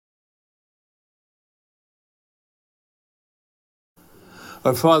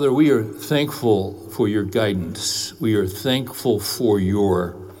Our Father, we are thankful for your guidance. We are thankful for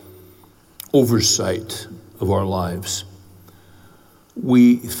your oversight of our lives.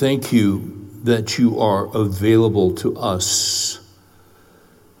 We thank you that you are available to us.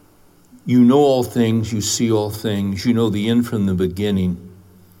 You know all things, you see all things, you know the end from the beginning.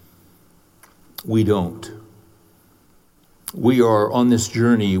 We don't. We are on this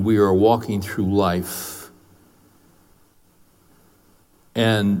journey, we are walking through life.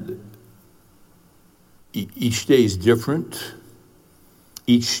 And each day is different.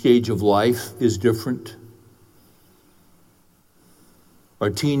 Each stage of life is different. Our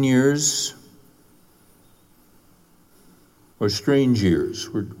teen years are strange years.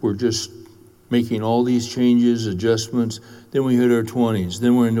 We're just making all these changes, adjustments. Then we hit our 20s.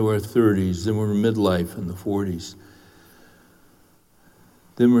 Then we're into our 30s. Then we're in midlife in the 40s.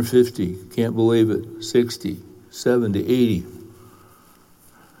 Then we're 50. Can't believe it. 60, 70, 80.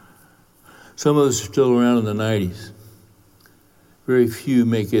 Some of us are still around in the 90s. Very few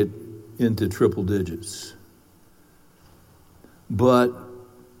make it into triple digits. But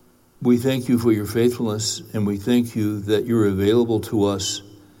we thank you for your faithfulness, and we thank you that you're available to us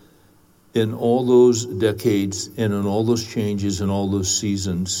in all those decades and in all those changes and all those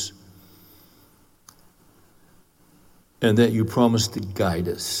seasons, and that you promise to guide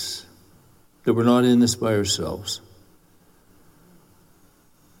us, that we're not in this by ourselves.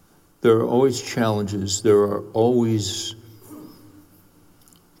 There are always challenges. There are always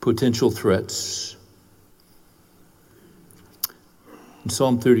potential threats. In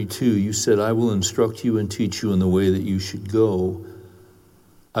Psalm 32, you said, I will instruct you and teach you in the way that you should go.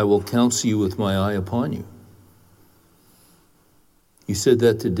 I will counsel you with my eye upon you. You said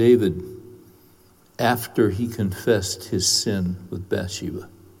that to David after he confessed his sin with Bathsheba,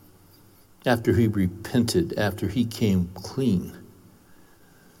 after he repented, after he came clean.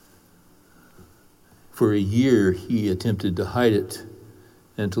 For a year, he attempted to hide it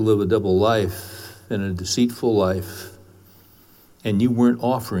and to live a double life and a deceitful life, and you weren't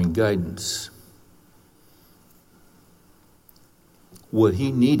offering guidance. What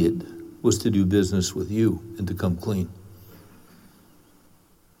he needed was to do business with you and to come clean.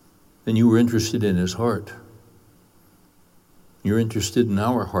 And you were interested in his heart. You're interested in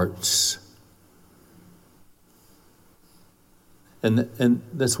our hearts. And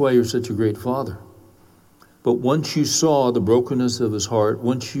that's why you're such a great father. But once you saw the brokenness of his heart,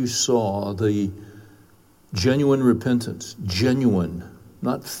 once you saw the genuine repentance, genuine,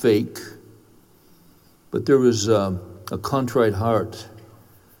 not fake, but there was a contrite heart.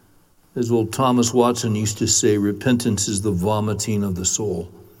 As old Thomas Watson used to say, repentance is the vomiting of the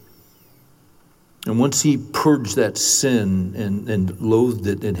soul. And once he purged that sin and loathed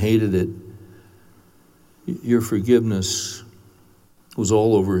it and hated it, your forgiveness was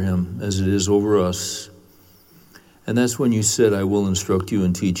all over him as it is over us. And that's when you said, I will instruct you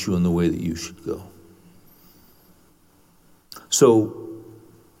and teach you in the way that you should go. So,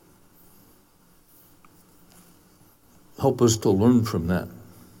 help us to learn from that.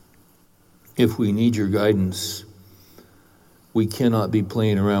 If we need your guidance, we cannot be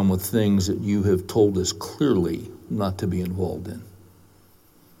playing around with things that you have told us clearly not to be involved in.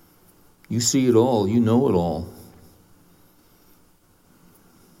 You see it all. You know it all.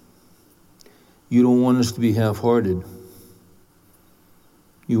 You don't want us to be half-hearted.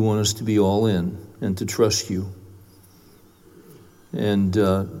 You want us to be all in and to trust you. And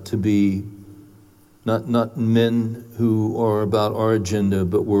to be not men who are about our agenda,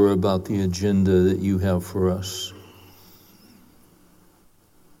 but we're about the agenda that you have for us.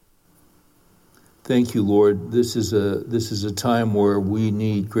 Thank you, Lord. This is a time where we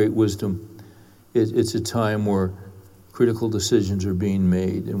need great wisdom. It's a time where critical decisions are being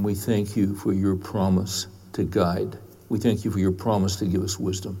made, and we thank you for your promise to guide. We thank you for your promise to give us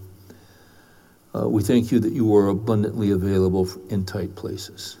wisdom. We thank you that you are abundantly available in tight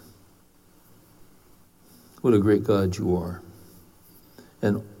places. What a great God you are.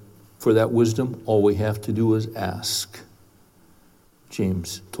 And for that wisdom, all we have to do is ask.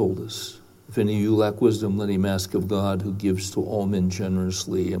 James told us, if any of you lack wisdom, let him ask of God, who gives to all men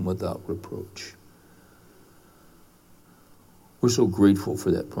generously and without reproach. We're so grateful for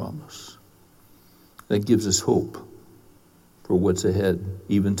that promise. That gives us hope for what's ahead,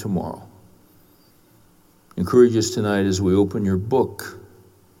 even tomorrow. Encourage us tonight as we open your book.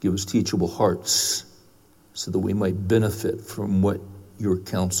 Give us teachable hearts so that we might benefit from what your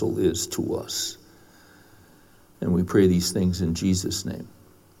counsel is to us. And we pray these things in Jesus' name.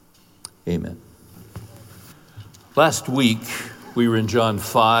 Amen. Last week, we were in John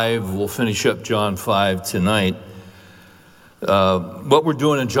 5. We'll finish up John 5 tonight. What we're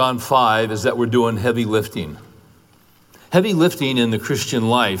doing in John 5 is that we're doing heavy lifting. Heavy lifting in the Christian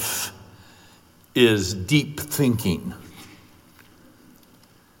life is deep thinking.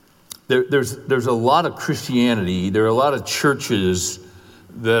 There's a lot of Christianity. There are a lot of churches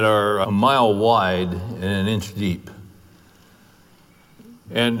that are a mile wide and an inch deep.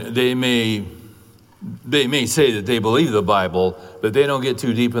 And they may say that they believe the Bible, but they don't get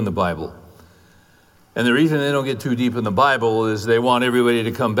too deep in the Bible. And the reason they don't get too deep in the Bible is they want everybody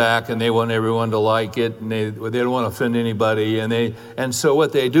to come back and they want everyone to like it, and they don't want to offend anybody. And so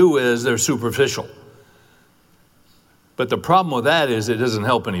what they do is they're superficial. But the problem with that is it doesn't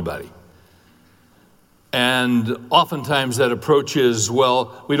help anybody. And oftentimes that approach is,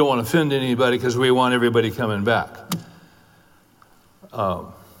 well, we don't want to offend anybody because we want everybody coming back.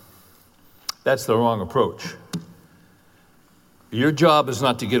 That's the wrong approach. Your job is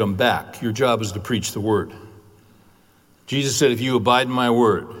not to get them back. Your job is to preach the word. Jesus said, if you abide in my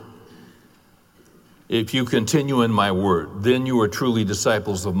word, if you continue in my word, then you are truly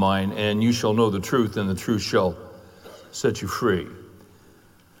disciples of mine, and you shall know the truth, and the truth shall set you free.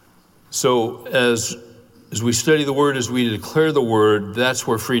 So as we study the word, as we declare the word, that's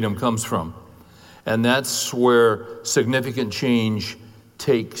where freedom comes from. And that's where significant change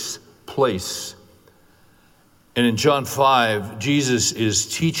takes place. And in John 5, Jesus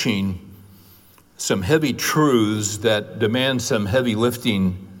is teaching some heavy truths that demand some heavy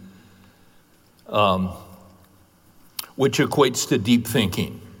lifting, which equates to deep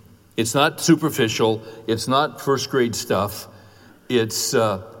thinking. It's not superficial. It's not first grade stuff. It's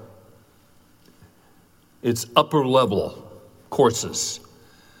upper level courses.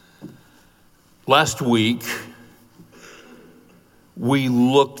 Last week, we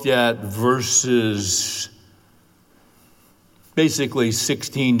looked at verses basically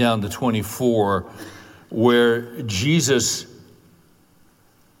 16 down to 24, where Jesus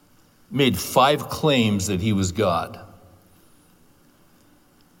made 5 claims that he was God.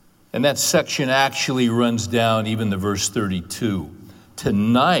 And that section actually runs down even to verse 32.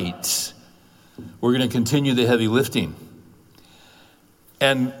 Tonight, we're going to continue the heavy lifting.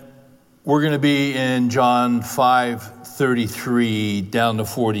 And we're going to be in John 5:33 down to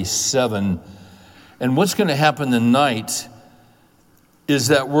 47. And what's going to happen tonight is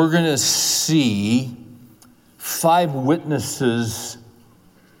that we're going to see 5 witnesses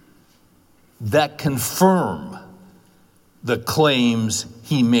that confirm the claims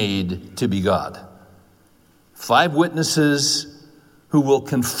he made to be God. 5 witnesses who will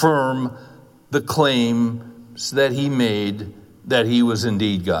confirm the claims that he made that he was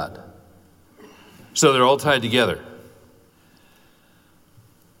indeed God. So they're all tied together.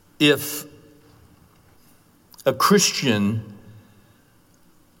 If a Christian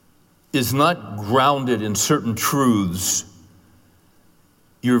is not grounded in certain truths,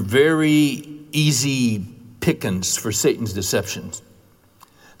 you're very easy pickings for Satan's deceptions.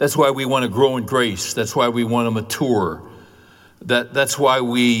 That's why we want to grow in grace. That's why we want to mature. That's why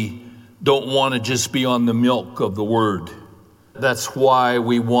we don't want to just be on the milk of the word. That's why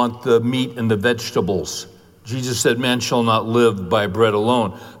we want the meat and the vegetables. Jesus said, man shall not live by bread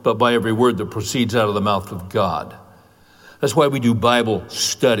alone, but by every word that proceeds out of the mouth of God. That's why we do Bible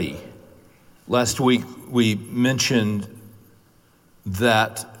study. Last week, we mentioned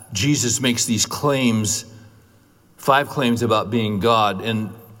that Jesus makes these claims, 5 claims about being God.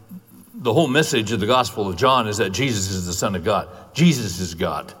 And the whole message of the Gospel of John is that Jesus is the Son of God. Jesus is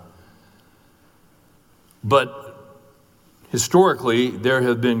God. But historically, there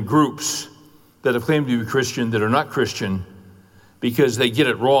have been groups that have claimed to be Christian that are not Christian because they get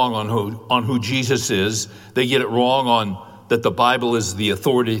it wrong on who Jesus is. They get it wrong on that the Bible is the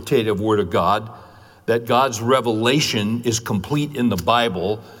authoritative word of God, that God's revelation is complete in the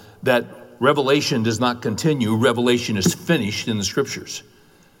Bible, that revelation does not continue, revelation is finished in the scriptures.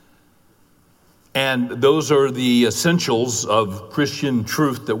 And those are the essentials of Christian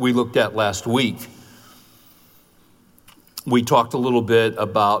truth that we looked at last week. We talked a little bit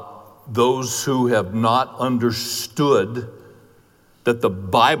about those who have not understood that the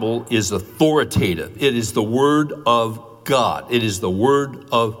Bible is authoritative. It is the word of God. It is the word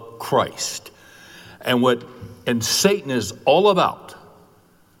of Christ. And Satan is all about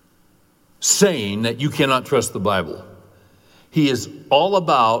saying that you cannot trust the Bible. He is all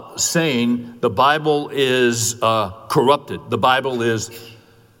about saying the Bible is corrupted. The Bible is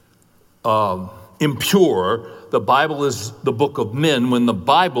impure. The Bible is the book of men, when the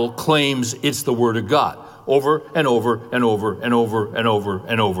Bible claims it's the word of God over and over and over and over and over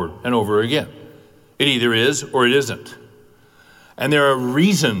and over and over again. It either is or it isn't. And there are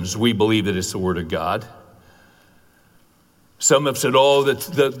reasons we believe that it's the word of God. Some have said, oh, that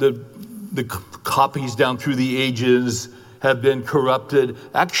the copies down through the ages have been corrupted.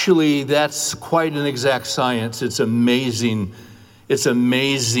 Actually, that's quite an exact science. It's amazing. It's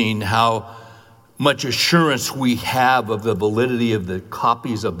amazing how much assurance we have of the validity of the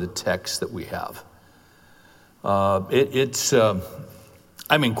copies of the text that we have. Quite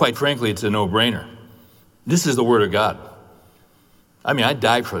frankly, it's a no-brainer. This is the Word of God. I'd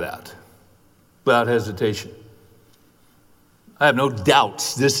die for that without hesitation. I have no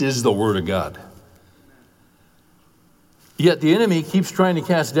doubts this is the Word of God. Yet the enemy keeps trying to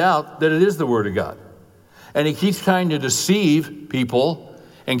cast doubt that it is the Word of God. And he keeps trying to deceive people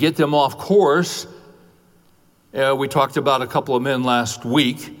and get them off course. We talked about a couple of men last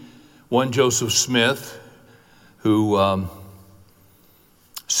week. One, Joseph Smith, who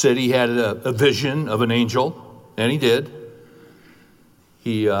said he had a vision of an angel, and he did.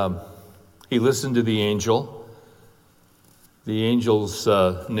 He listened to the angel. The angel's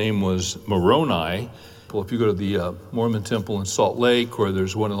name was Moroni. Well, if you go to the Mormon temple in Salt Lake, or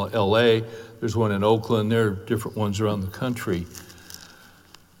there's one in L.A., there's one in Oakland, there are different ones around the country.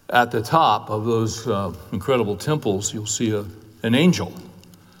 At the top of those incredible temples, you'll see an angel,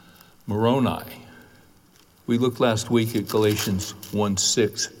 Moroni. We looked last week at Galatians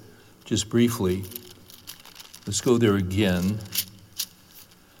 1:6, just briefly. Let's go there again.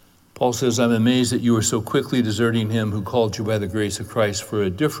 Paul says, I'm amazed that you are so quickly deserting him who called you by the grace of Christ for a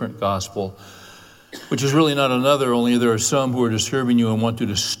different gospel, which is really not another, only there are some who are disturbing you and want to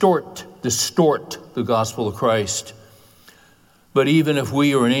distort the gospel of Christ. But even if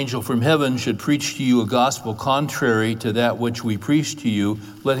we or an angel from heaven should preach to you a gospel contrary to that which we preach to you,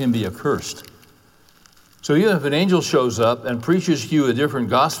 let him be accursed. So even if an angel shows up and preaches to you a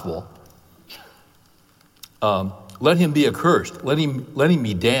different gospel, let him be accursed. Let him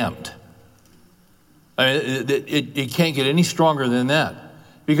be damned. It can't get any stronger than that,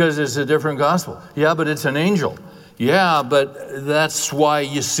 because it's a different gospel. Yeah, but it's an angel. Yeah, but that's why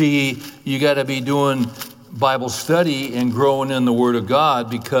you see you got to be doing Bible study and growing in the Word of God,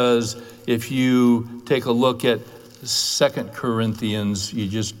 because if you take a look at 2 Corinthians, you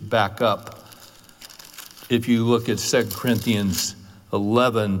just back up. If you look at 2 Corinthians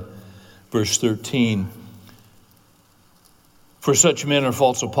 11, verse 13, for such men are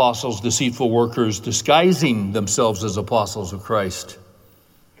false apostles, deceitful workers, disguising themselves as apostles of Christ.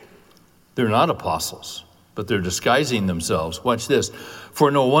 They're not apostles, but they're disguising themselves. Watch this. For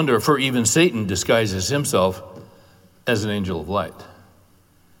no wonder, for even Satan disguises himself as an angel of light.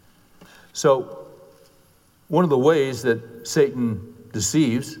 So, one of the ways that Satan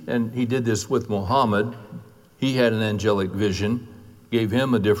deceives, and he did this with Muhammad, he had an angelic vision, gave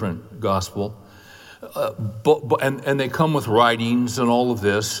him a different gospel, and they come with writings and all of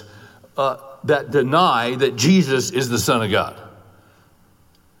this that deny that Jesus is the Son of God.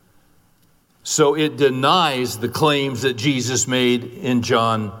 So it denies the claims that Jesus made in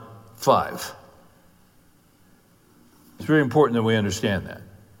John 5. It's very important that we understand that.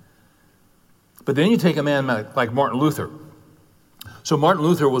 But then you take a man like Martin Luther. So Martin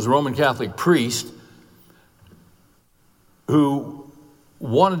Luther was a Roman Catholic priest who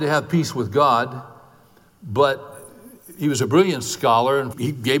wanted to have peace with God, but he was a brilliant scholar, and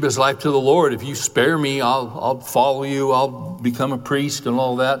he gave his life to the Lord. If you spare me, I'll follow you, I'll become a priest and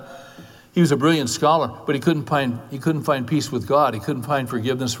all that. He was a brilliant scholar, but he couldn't find peace with God. He couldn't find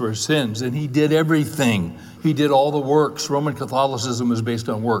forgiveness for his sins. And he did everything. He did all the works. Roman Catholicism was based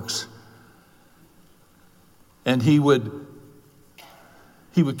on works. And he would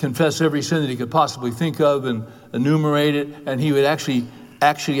confess every sin that he could possibly think of and enumerate it. And he would actually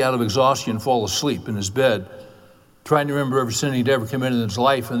out of exhaustion fall asleep in his bed, trying to remember every sin he'd ever committed in his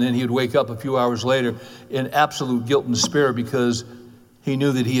life. And then he would wake up a few hours later in absolute guilt and despair, because he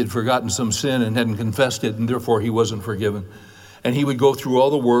knew that he had forgotten some sin and hadn't confessed it, and therefore he wasn't forgiven. And he would go through all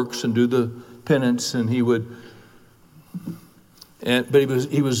the works and do the penance, and but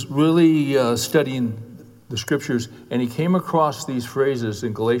he was really studying the scriptures, and he came across these phrases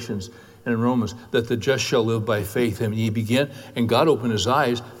in Galatians and in Romans, that the just shall live by faith. And he began, and God opened his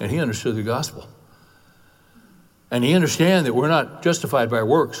eyes, and he understood the gospel. And he understand that we're not justified by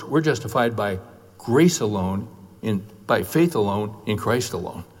works, we're justified by grace alone, by faith alone, in Christ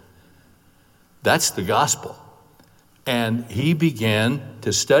alone. That's the gospel. And he began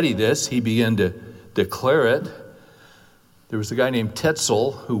to study this. He began to declare it. There was a guy named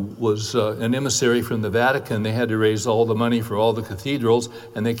Tetzel who was an emissary from the Vatican. They had to raise all the money for all the cathedrals,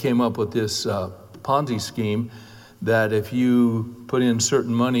 and they came up with this Ponzi scheme that if you put in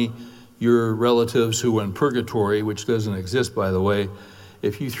certain money, your relatives who were in purgatory, which doesn't exist, by the way,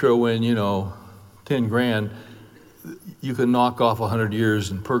 if you throw in, 10 grand, you can knock off 100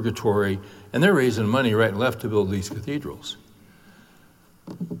 years in purgatory, and they're raising money right and left to build these cathedrals.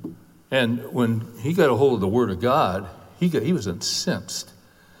 And when he got a hold of the Word of God, he was incensed.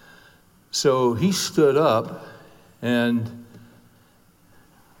 So he stood up and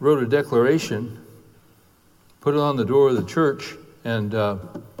wrote a declaration, put it on the door of the church, and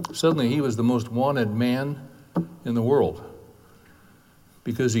suddenly he was the most wanted man in the world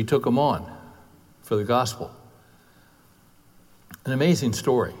because he took them on for the gospel. An amazing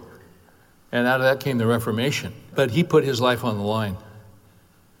story. And out of that came the Reformation. But he put his life on the line.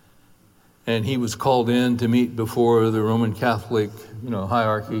 And he was called in to meet before the Roman Catholic,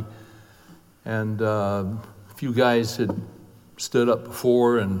 hierarchy. And a few guys had stood up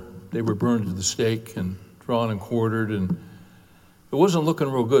before, and they were burned to the stake and drawn and quartered. And it wasn't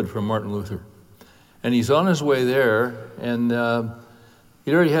looking real good for Martin Luther. And he's on his way there, and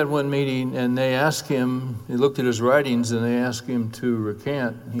he'd already had one meeting, and they asked him, he looked at his writings, and they asked him to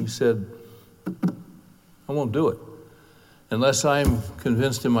recant. He said, I won't do it unless I'm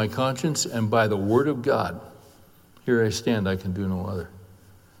convinced in my conscience and by the Word of God. Here I stand, I can do no other.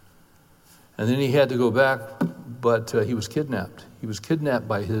 And then he had to go back, but he was kidnapped. He was kidnapped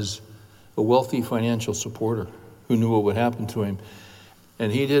by a wealthy financial supporter who knew what would happen to him.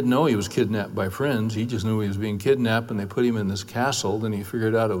 And he didn't know he was kidnapped by friends. He just knew he was being kidnapped, and they put him in this castle. Then he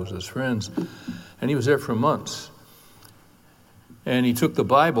figured out it was his friends. And he was there for months. And he took the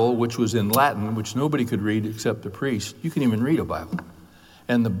Bible, which was in Latin, which nobody could read except the priest. You can even read a Bible.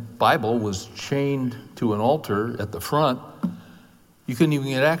 And the Bible was chained to an altar at the front. You couldn't even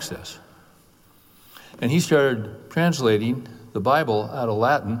get access. And he started translating the Bible out of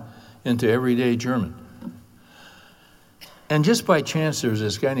Latin into everyday German. And just by chance, there was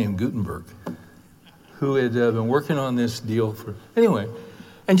this guy named Gutenberg who had been working on this deal anyway.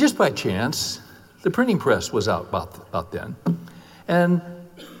 And just by chance, the printing press was out about then. And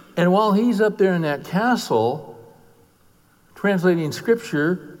while he's up there in that castle translating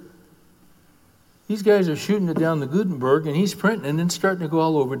scripture, these guys are shooting it down the Gutenberg, and he's printing, and it's starting to go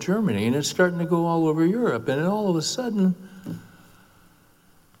all over Germany, and it's starting to go all over Europe. And then all of a sudden,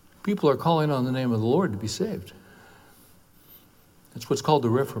 people are calling on the name of the Lord to be saved. That's what's called the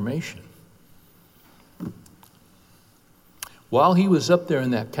Reformation. While he was up there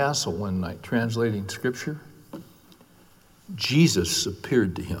in that castle one night translating scripture, Jesus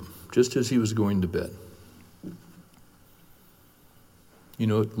appeared to him just as he was going to bed. You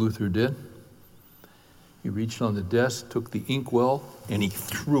know what Luther did? He reached on the desk, took the inkwell, and he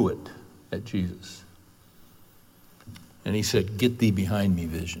threw it at Jesus. And he said, "Get thee behind me,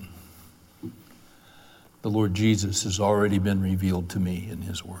 vision. The Lord Jesus has already been revealed to me in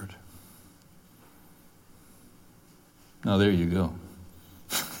his word." Now there you go.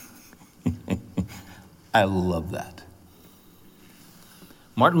 I love that.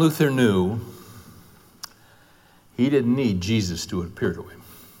 Martin Luther knew he didn't need Jesus to appear to him.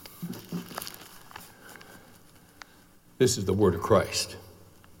 This is the word of Christ.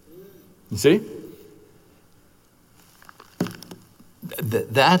 You see?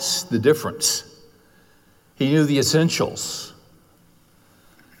 That's the difference. He knew the essentials.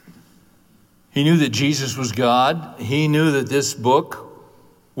 He knew that Jesus was God. He knew that this book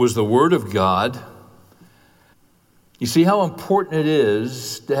was the Word of God. You see how important it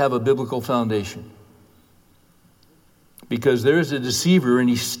is to have a biblical foundation. Because there's a deceiver, and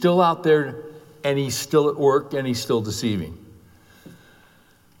he's still out there, and he's still at work, and he's still deceiving.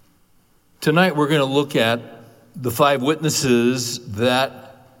 Tonight we're going to look at the 5 witnesses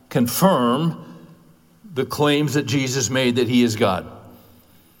that confirm the claims that Jesus made that he is God.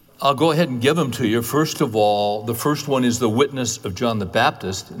 I'll go ahead and give them to you. First of all, the first one is the witness of John the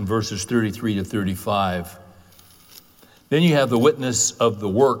Baptist in verses 33 to 35. Then you have the witness of the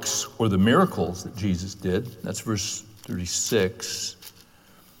works or the miracles that Jesus did. That's verse 36.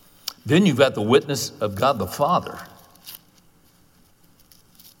 Then you've got the witness of God the Father,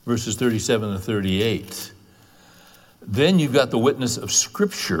 verses 37 to 38. Then you've got the witness of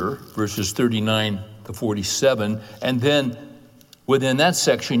Scripture, verses 39 to 47. And then within that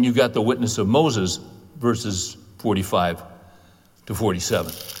section, you've got the witness of Moses, verses 45 to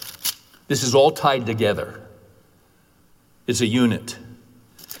 47. This is all tied together. It's a unit.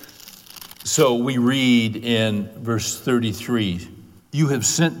 So we read in verse 33, "You have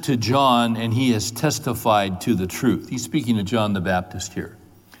sent to John, and he has testified to the truth." He's speaking to John the Baptist here.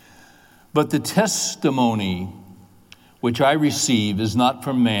 "But the testimony which I receive is not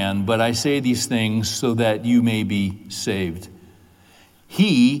from man, but I say these things so that you may be saved.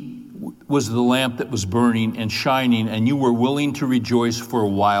 He was the lamp that was burning and shining, and you were willing to rejoice for a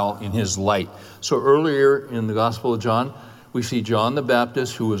while in his light. So earlier in the Gospel of John, we see John the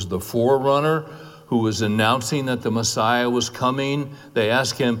Baptist, who was the forerunner, who was announcing that the Messiah was coming. They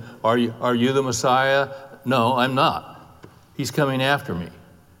ask him, are you the Messiah? No, I'm not. He's coming after me.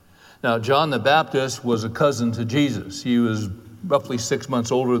 Now, John the Baptist was a cousin to Jesus. He was roughly 6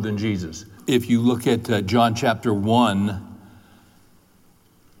 months older than Jesus. If you look at John chapter 1,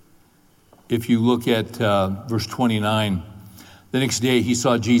 if you look at verse 29, the next day he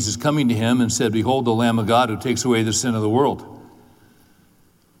saw Jesus coming to him and said, "Behold, the Lamb of God who takes away the sin of the world.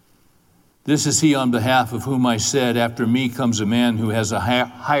 This is he on behalf of whom I said, after me comes a man who has a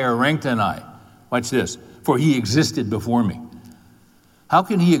higher rank than I." Watch this. "For he existed before me." How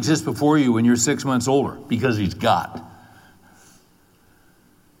can he exist before you when you're 6 months older? Because he's God.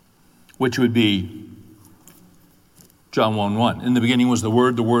 Which would be John 1:1. In the beginning was the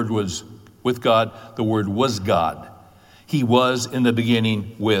Word was with God, the Word was God. He was in the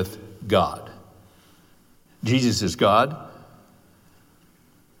beginning with God. Jesus is God.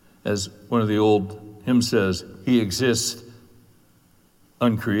 As one of the old hymns says, he exists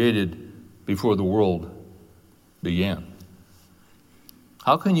uncreated before the world began.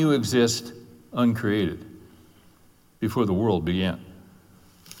 How can you exist uncreated before the world began?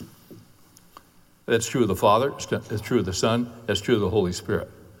 That's true of the Father, that's true of the Son, that's true of the Holy Spirit.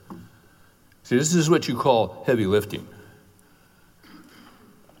 See, this is what you call heavy lifting,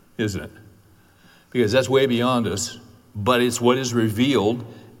 isn't it? Because that's way beyond us, but it's what is revealed,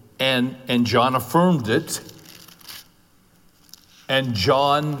 and John affirmed it, and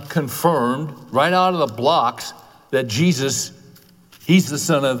John confirmed right out of the blocks that Jesus, he's the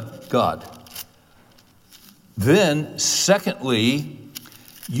Son of God. Then, secondly,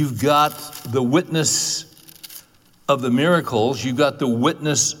 you've got the witness of the miracles, you've got the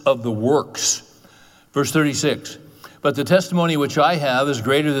witness of the works. Verse 36, "But the testimony which I have is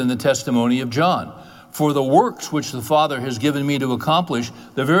greater than the testimony of John. For the works which the Father has given me to accomplish,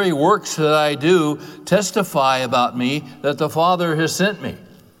 the very works that I do, testify about me that the Father has sent me."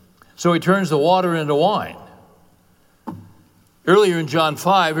 So he turns the water into wine. Earlier in John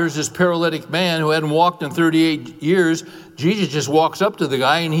 5, here's this paralytic man who hadn't walked in 38 years. Jesus just walks up to the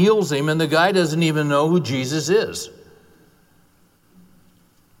guy and heals him, and the guy doesn't even know who Jesus is.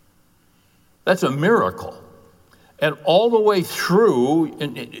 That's a miracle. And all the way through,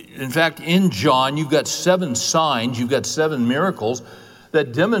 in fact, in John, you've got 7 signs, you've got 7 miracles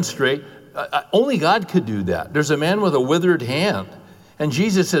that demonstrate only God could do that. There's a man with a withered hand, and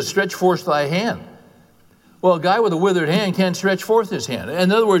Jesus says, "Stretch forth thy hand." Well, a guy with a withered hand can't stretch forth his hand.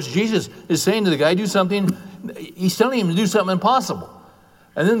 In other words, Jesus is saying to the guy, do something, he's telling him to do something impossible.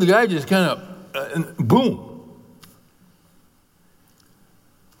 And then the guy just kind of, boom.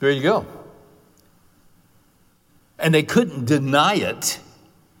 There you go. And they couldn't deny it.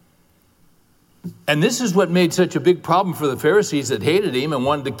 And this is what made such a big problem for the Pharisees that hated him and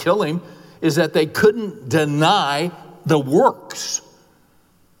wanted to kill him, is that they couldn't deny the works.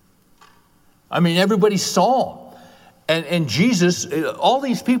 I mean, everybody saw him. And Jesus, all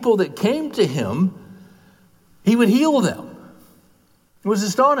these people that came to him, he would heal them. It was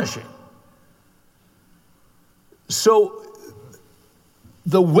astonishing. So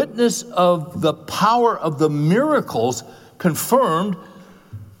the witness of the power of the miracles confirmed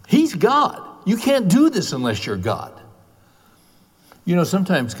he's God. You can't do this unless you're God. You know,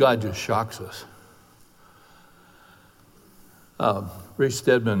 sometimes God just shocks us. Ray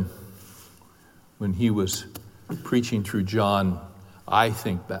Stedman, when he was preaching through John, I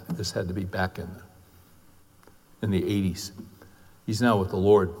think this had to be back in the 80s. He's now with the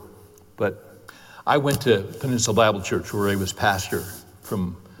Lord. But I went to Peninsula Bible Church where I was pastor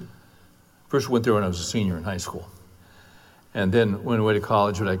first went there when I was a senior in high school. And then went away to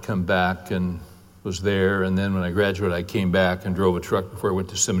college, but I'd come back and was there. And then when I graduated, I came back and drove a truck before I went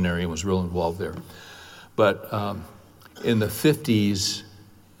to seminary and was real involved there. But in the 50s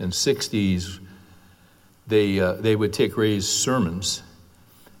and 60s, they would take Ray's sermons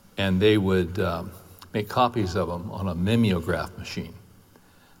and they would make copies of them on a mimeograph machine.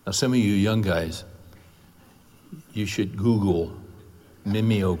 Now, some of you young guys, you should Google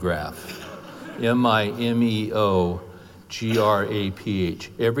mimeograph. mimeograph.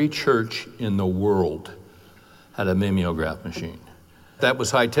 Every church in the world had a mimeograph machine. That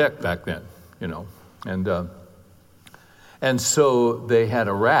was high tech back then, you know. And so they had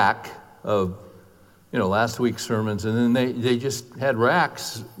a rack of, you know, last week's sermons, and then they just had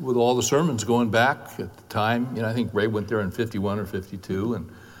racks with all the sermons going back at the time. You know, I think Ray went there in 51 or 52, and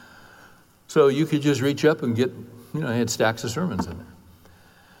so you could just reach up and get, you know, they had stacks of sermons in there.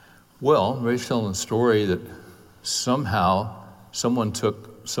 Well, Ray's telling the story that somehow someone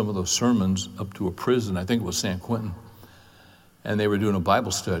took some of those sermons up to a prison, I think it was San Quentin, and they were doing a Bible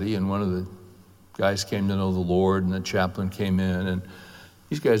study, and one of the guys came to know the Lord, and the chaplain came in, and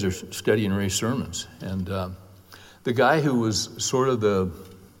these guys are studying Ray's sermons. And the guy who was sort of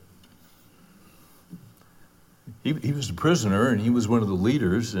he was a prisoner, and he was one of the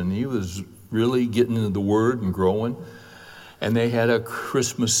leaders, and he was really getting into the Word and growing. And they had a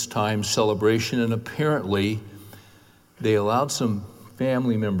Christmas time celebration, and apparently they allowed some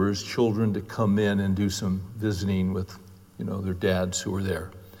family members, children, to come in and do some visiting with, their dads who were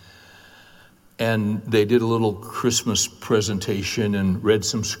there. And they did a little Christmas presentation and read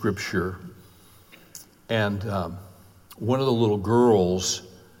some scripture. And one of the little girls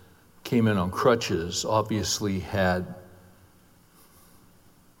came in on crutches, obviously had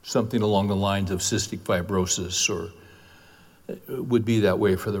something along the lines of cystic fibrosis, or would be that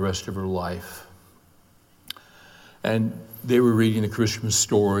way for the rest of her life. And they were reading the Christmas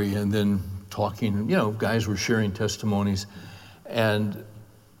story and then talking, guys were sharing testimonies. And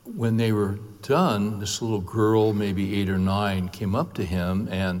when they were done, this little girl, maybe 8 or 9, came up to him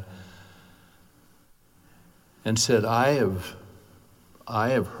and said, I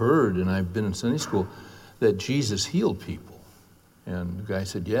have heard, and I've been in Sunday school, that Jesus healed people. And the guy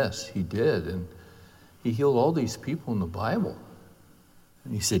said, yes, he did. And he healed all these people in the Bible.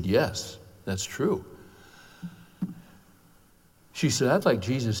 And he said, yes, that's true. She said, I'd like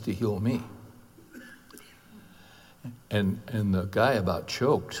Jesus to heal me. And the guy about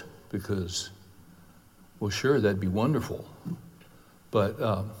choked because, well, sure, that'd be wonderful.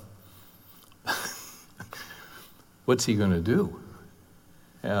 But what's he going to do?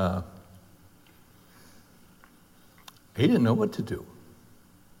 He didn't know what to do.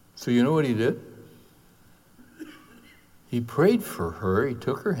 So you know what he did? He prayed for her. He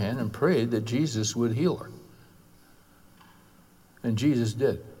took her hand and prayed that Jesus would heal her. And Jesus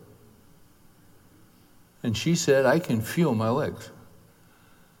did. And she said, I can feel my legs.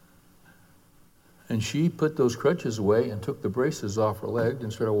 And she put those crutches away and took the braces off her leg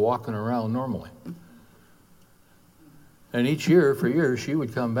and started walking around normally. And each year, for years, she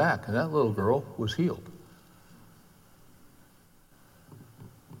would come back, and that little girl was healed.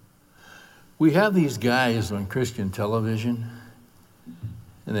 We have these guys on Christian television,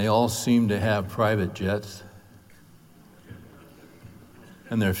 and they all seem to have private jets,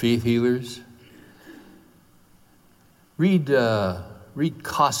 and they're faith healers. Read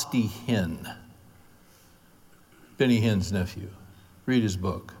Costi Hinn, Benny Hinn's nephew. Read his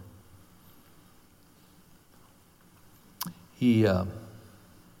book. He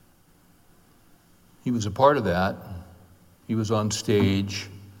was a part of that. He was on stage.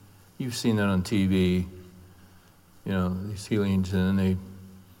 You've seen that on TV. These healings, and then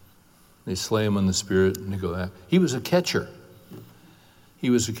they slay him in the spirit, and they go back. He was a catcher.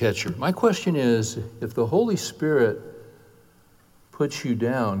 My question is, if the Holy Spirit puts you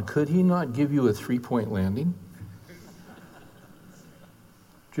down, could he not give you a 3-point landing?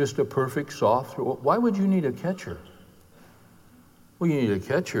 Just a perfect soft throw? Why would you need a catcher? Well, you need a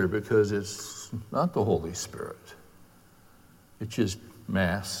catcher because it's not the Holy Spirit. It's just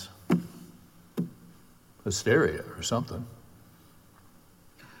mass hysteria or something.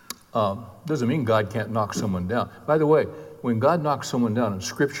 Doesn't mean God can't knock someone down. By the way, when God knocks someone down in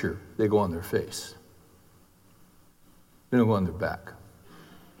Scripture, they go on their face. They don't go on their back.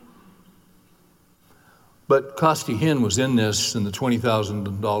 But Costi Hinn was in this in the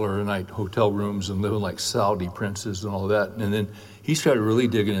 $20,000 a night hotel rooms and living like Saudi princes and all that. And then he started really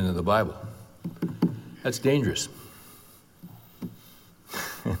digging into the Bible. That's dangerous.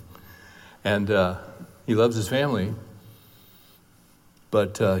 And he loves his family,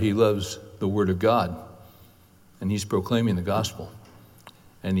 but he loves the Word of God. And he's proclaiming the gospel.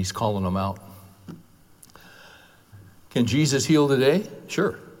 And he's calling them out. Can Jesus heal today?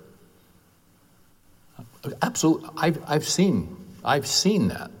 Sure. Absolutely. I've seen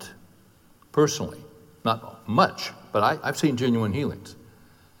that personally. Not much, but I've seen genuine healings.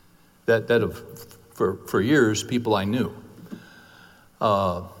 That have, for years, people I knew.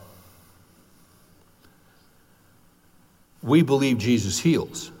 We believe Jesus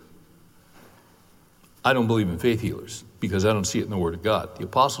heals. I don't believe in faith healers because I don't see it in the Word of God. The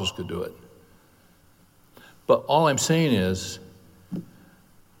apostles could do it. But all I'm saying is,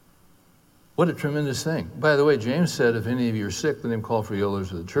 what a tremendous thing. By the way, James said, if any of you are sick, let him call for the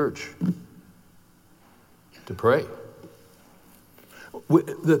elders of the church to pray.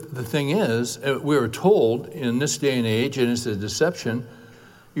 The thing is, we are told in this day and age, and it's a deception,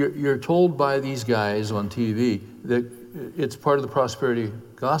 you're told by these guys on TV that it's part of the prosperity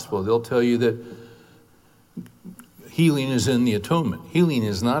gospel. They'll tell you that healing is in the atonement. Healing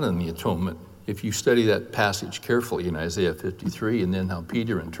is not in the atonement. If you study that passage carefully in Isaiah 53 and then how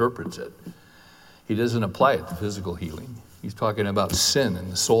Peter interprets it, he doesn't apply it to physical healing. He's talking about sin in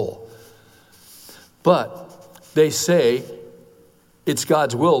the soul. But they say it's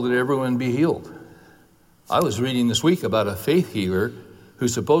God's will that everyone be healed. I was reading this week about a faith healer who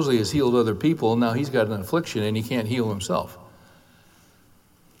supposedly has healed other people. Now he's got an affliction and he can't heal himself.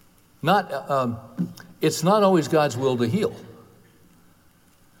 It's not always God's will to heal.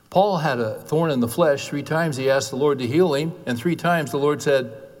 Paul had a thorn in the flesh. 3 times he asked the Lord to heal him, and 3 times the Lord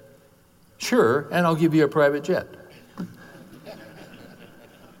said, sure, and I'll give you a private jet.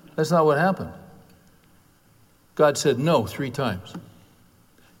 That's not what happened. God said no 3 times.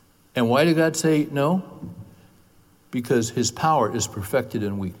 And why did God say no? Because his power is perfected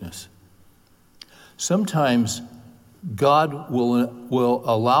in weakness. Sometimes God will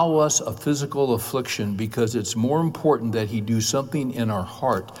allow us a physical affliction because it's more important that he do something in our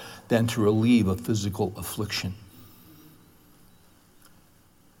heart than to relieve a physical affliction.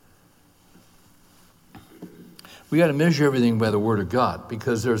 We got to measure everything by the Word of God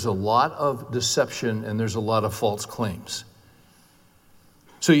because there's a lot of deception and there's a lot of false claims.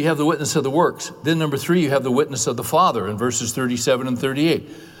 So you have the witness of the works. Then number 3, you have the witness of the Father in verses 37 and 38.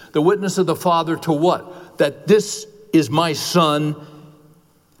 The witness of the Father to what? That this is my Son,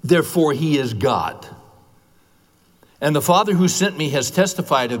 therefore he is God. And the Father who sent me has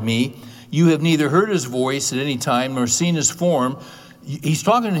testified of me. You have neither heard his voice at any time nor seen his form. He's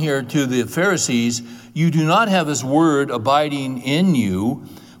talking here to the Pharisees. You do not have his word abiding in you,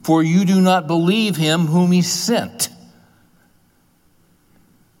 for you do not believe him whom he sent.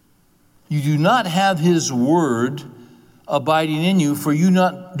 You do not have his word abiding in you, for you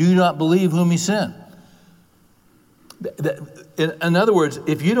do not believe whom he sent. In other words,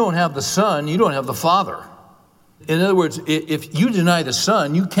 if you don't have the Son, you don't have the Father. In other words, if you deny the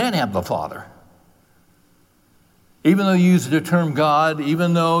Son, you can't have the Father. Even though you use the term God,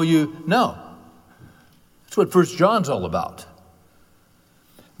 even though no. That's what 1 John's all about.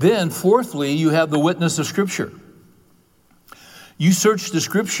 Then, fourthly, you have the witness of Scripture. You search the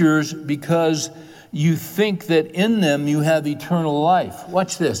Scriptures because you think that in them you have eternal life.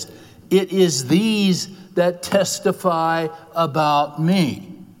 Watch this. It is these that testify about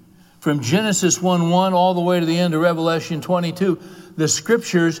me. From Genesis 1:1 all the way to the end of Revelation 22, the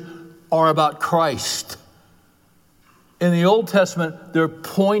Scriptures are about Christ. In the Old Testament, they're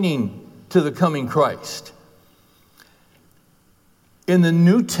pointing to the coming Christ. In the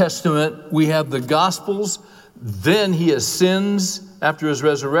New Testament, we have the Gospels. Then he ascends after his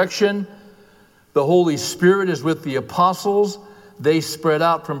resurrection. The Holy Spirit is with the apostles. They spread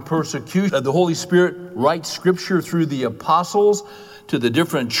out from persecution. The Holy Spirit writes Scripture through the apostles to the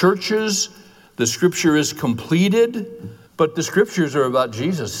different churches. The Scripture is completed, but the Scriptures are about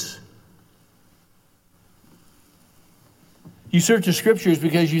Jesus. You search the Scriptures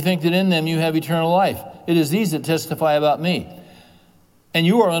because you think that in them you have eternal life. It is these that testify about me. And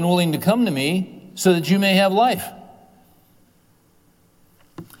you are unwilling to come to me so that you may have life.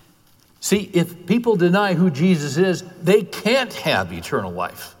 See, if people deny who Jesus is, they can't have eternal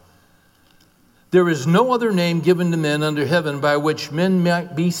life. There is no other name given to men under heaven by which men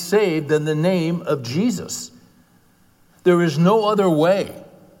might be saved than the name of Jesus. There is no other way.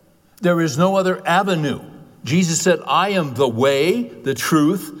 There is no other avenue. Jesus said, I am the way, the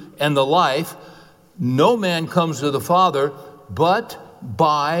truth, and the life. No man comes to the Father but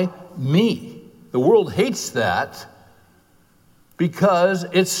by me. The world hates that because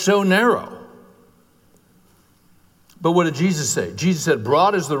it's so narrow. But what did Jesus say? Jesus said,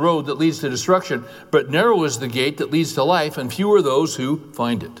 broad is the road that leads to destruction, but narrow is the gate that leads to life, and few are those who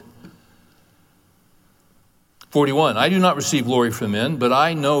find it. 41, I do not receive glory from men, but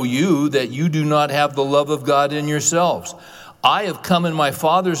I know you, that you do not have the love of God in yourselves. I have come in my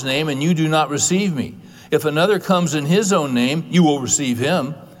Father's name, and you do not receive me. If another comes in his own name, you will receive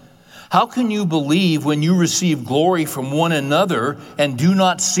him. How can you believe when you receive glory from one another and do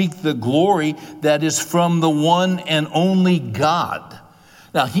not seek the glory that is from the one and only God?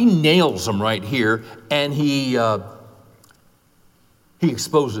 Now, he nails them right here, and he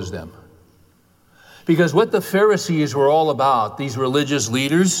exposes them. Because what the Pharisees were all about, these religious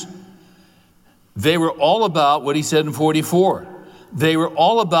leaders, they were all about what he said in 44. They were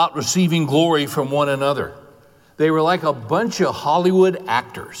all about receiving glory from one another. They were like a bunch of Hollywood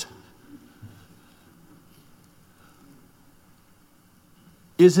actors.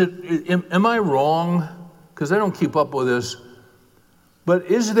 Am I wrong? Because I don't keep up with this. But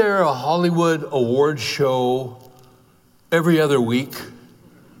is there a Hollywood award show every other week.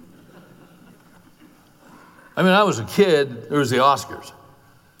 I mean, I was a kid, there was the Oscars.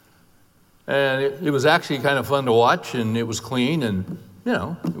 And it was actually kind of fun to watch, and it was clean, and, you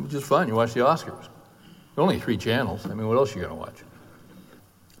know, it was just fun. You watch the Oscars. Only 3 channels. I mean, what else are you going to watch?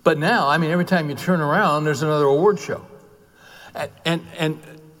 But now, I mean, every time you turn around, there's another award show.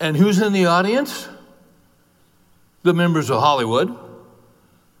 And who's in the audience? The members of Hollywood,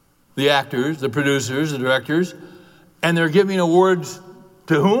 the actors, the producers, the directors, and they're giving awards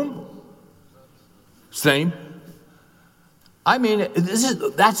to whom? Same. I mean,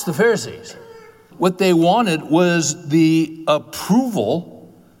 that's the Pharisees. What they wanted was the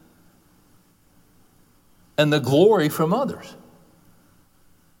approval and the glory from others.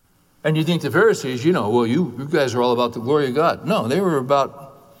 And you think the Pharisees, you know, well, you guys are all about the glory of God. No, they were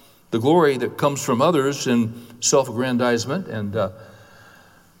about the glory that comes from others and self-aggrandizement and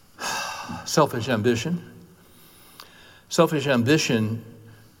selfish ambition. Selfish ambition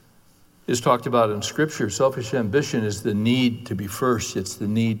is talked about in Scripture. Selfish ambition is the need to be first. It's the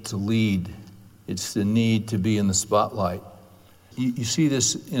need to lead. It's the need to be in the spotlight. You see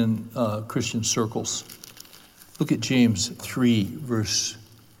this in Christian circles. Look at James 3, verse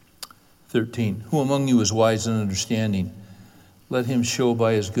 13. Who among you is wise and understanding? Let him show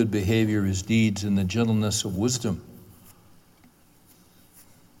by his good behavior his deeds in the gentleness of wisdom.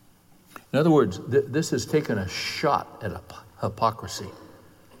 In other words, this has taken a shot at hypocrisy.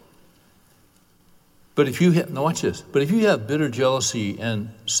 But if you now watch this. But if you have bitter jealousy and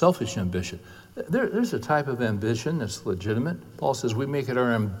selfish ambition, there's a type of ambition that's legitimate. Paul says we make it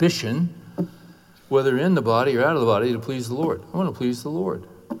our ambition, whether in the body or out of the body, to please the Lord. I want to please the Lord.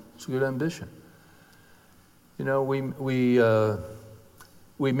 It's a good ambition. You know, we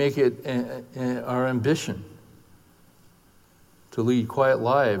make it our ambition to lead quiet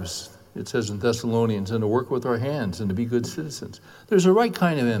lives. It says in Thessalonians, and to work with our hands and to be good citizens. There's a right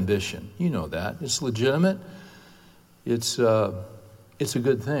kind of ambition. You know that. It's legitimate. It's a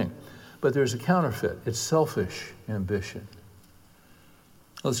good thing. But there's a counterfeit. It's selfish ambition.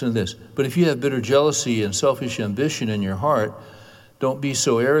 Listen to this. But if you have bitter jealousy and selfish ambition in your heart, don't be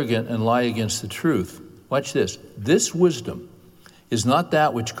so arrogant and lie against the truth. Watch this. This wisdom is not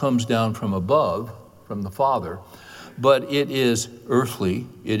that which comes down from above, from the Father, but it is earthly,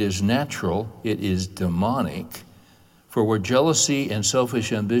 it is natural, it is demonic. For where jealousy and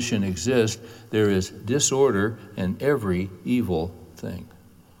selfish ambition exist, there is disorder and every evil thing.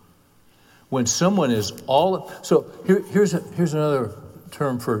 When someone is all... So here's another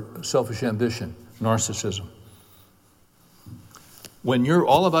term for selfish ambition, narcissism. When you're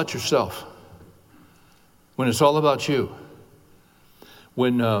all about yourself, when it's all about you,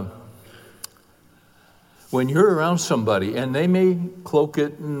 when you're around somebody, and they may cloak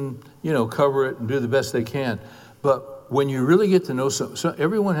it and, you know, cover it and do the best they can, but when you really get to know so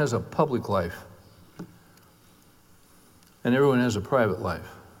everyone has a public life, and everyone has a private life.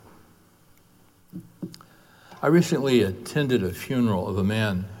 I recently attended a funeral of a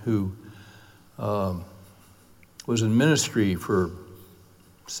man who was in ministry for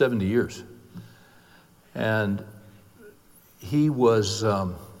 70 years, and he was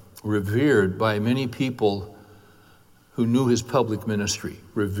revered by many people who knew his public ministry,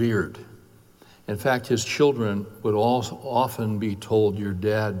 revered. In fact, his children would often be told, your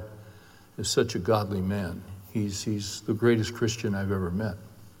dad is such a godly man. He's the greatest Christian I've ever met.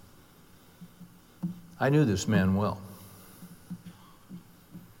 I knew this man well.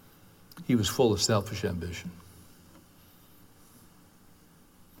 He was full of selfish ambition.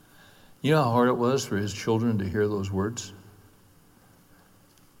 You know how hard it was for his children to hear those words?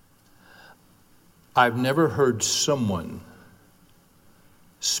 I've never heard someone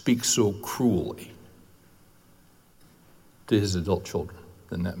speak so cruelly to his adult children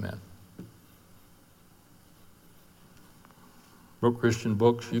than that man. Wrote Christian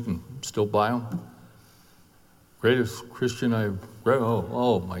books, you can still buy them. Greatest Christian I've read,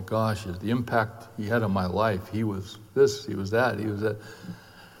 oh my gosh, the impact he had on my life. He was this, he was that, he was that.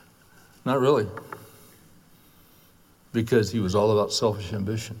 Not really. Because he was all about selfish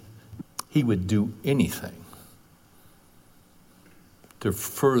ambition. He would do anything to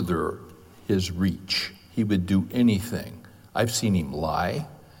further his reach. He would do anything. I've seen him lie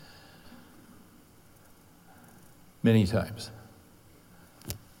many times.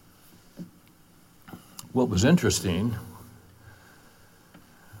 What was interesting,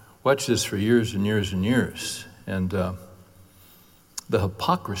 watch this for years and years and years, and the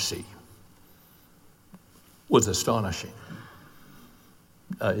hypocrisy was astonishing.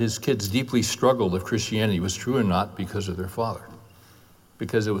 His kids deeply struggled if Christianity was true or not because of their father,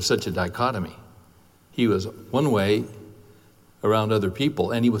 because it was such a dichotomy. He was one way around other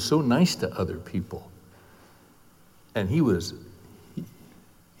people, and he was so nice to other people. And he was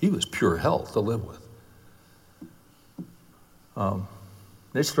pure hell to live with.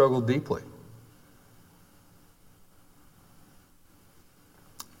 They struggled deeply.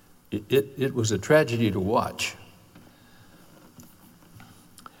 It was a tragedy to watch.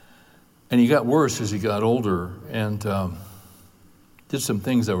 And he got worse as he got older and did some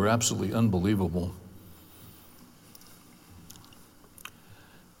things that were absolutely unbelievable.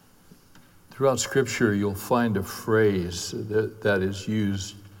 Throughout Scripture, you'll find a phrase that is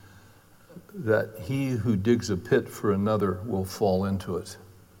used, that he who digs a pit for another will fall into it.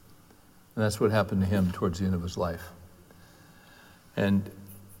 And that's what happened to him towards the end of his life. And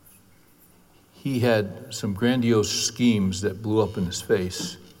he had some grandiose schemes that blew up in his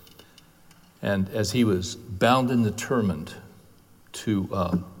face. And as he was bound and determined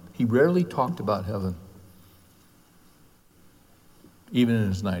to, he rarely talked about heaven, even in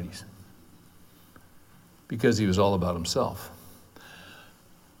his 90s, because he was all about himself.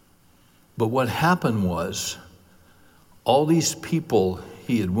 But what happened was, all these people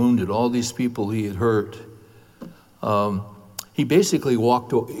he had wounded, all these people he had hurt, he basically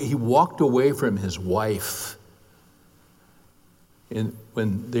walked away from his wife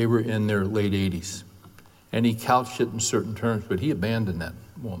when they were in their late 80s. And he couched it in certain terms, but he abandoned that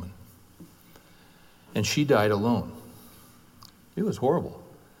woman. And she died alone. It was horrible.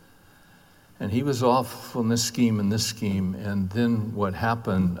 And he was off on this scheme and this scheme, and then what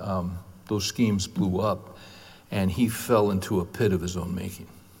happened, those schemes blew up, and he fell into a pit of his own making.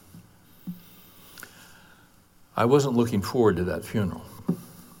 I wasn't looking forward to that funeral.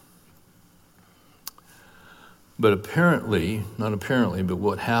 But but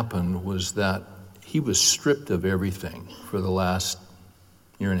what happened was that he was stripped of everything for the last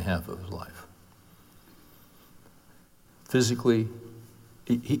year and a half of his life. Physically,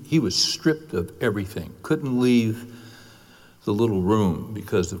 he was stripped of everything. Couldn't leave the little room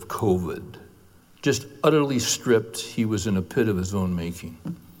because of COVID. Just utterly stripped. He was in a pit of his own making.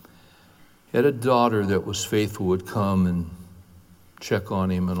 He had a daughter that was faithful, would come and check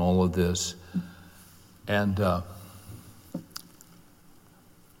on him and all of this. And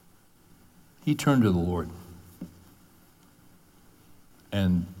he turned to the Lord.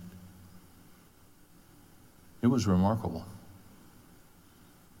 And it was remarkable.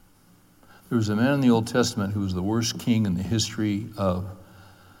 There was a man in the Old Testament who was the worst king in the history of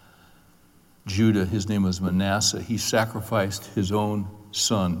Judah. His name was Manasseh. He sacrificed his own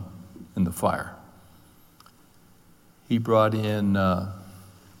son in the fire. He brought in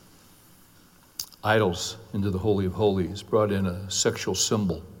idols into the Holy of Holies, brought in a sexual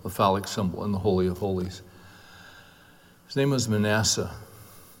symbol, a phallic symbol in the Holy of Holies. His name was Manasseh.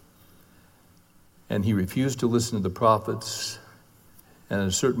 And he refused to listen to the prophets. And at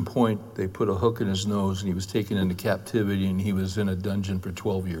a certain point, they put a hook in his nose, and he was taken into captivity, and he was in a dungeon for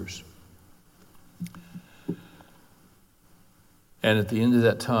 12 years. And at the end of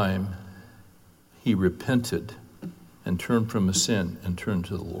that time, he repented and turned from his sin and turned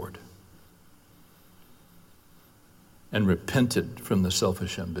to the Lord. And repented from the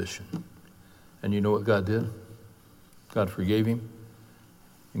selfish ambition. And you know what God did? God forgave him,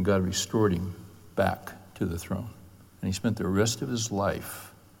 and God restored him back to the throne. And he spent the rest of his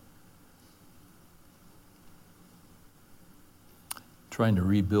life trying to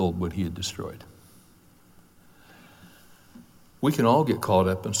rebuild what he had destroyed. We can all get caught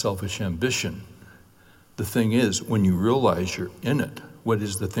up in selfish ambition. The thing is, when you realize you're in it, what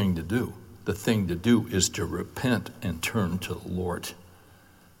is the thing to do? The thing to do is to repent and turn to the Lord.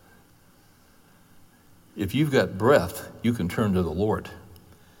 If you've got breath, you can turn to the Lord.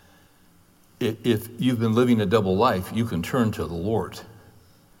 If you've been living a double life, you can turn to the Lord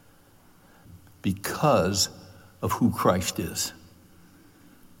because of who Christ is,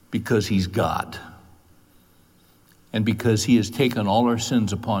 because he's God, and because he has taken all our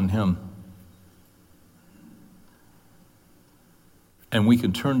sins upon him. And we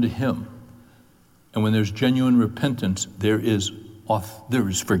can turn to him. And when there's genuine repentance, there is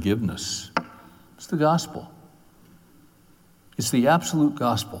forgiveness. It's the gospel. It's the absolute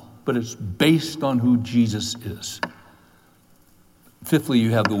gospel. But it's based on who Jesus is. Fifthly, you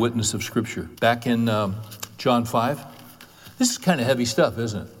have the witness of Scripture. Back in John 5. This is kind of heavy stuff,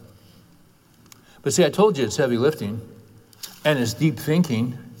 isn't it? But see, I told you it's heavy lifting and it's deep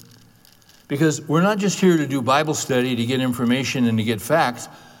thinking, because we're not just here to do Bible study to get information and to get facts.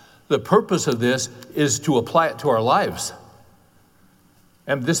 The purpose of this is to apply it to our lives.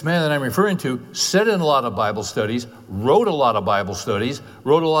 And this man that I'm referring to sat in a lot of Bible studies, wrote a lot of Bible studies,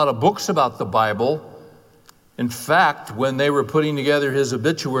 wrote a lot of books about the Bible In fact, when they were putting together his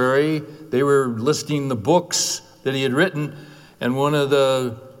obituary, they were listing the books that he had written, and one of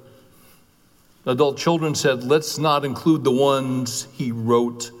the adult children said, let's not include the ones he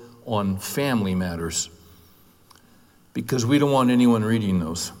wrote on family matters, because we don't want anyone reading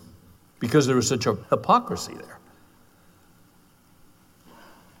those, because there was such a hypocrisy there.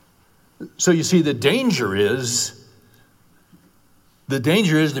 So you see, the danger is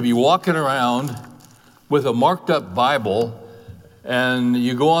to be walking around with a marked up Bible, and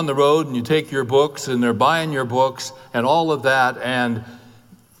you go on the road and you take your books and they're buying your books and all of that, and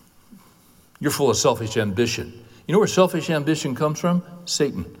you're full of selfish ambition. You know where selfish ambition comes from?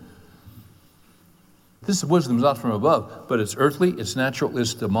 Satan. This wisdom is not from above, but it's earthly, it's natural,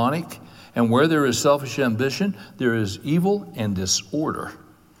 it's demonic. And where there is selfish ambition, there is evil and disorder.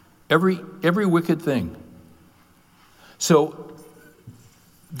 Every wicked thing. So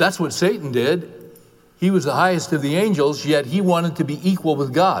that's what Satan did. He was the highest of the angels, yet he wanted to be equal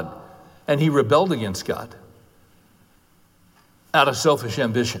with God. And he rebelled against God out of selfish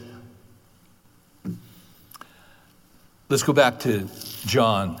ambition. Let's go back to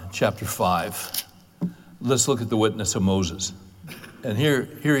John chapter 5. Let's look at the witness of Moses. And here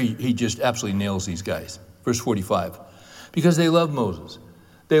he just absolutely nails these guys. Verse 45. Because they love Moses.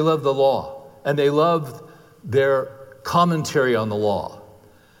 They love the law. And they loved their commentary on the law.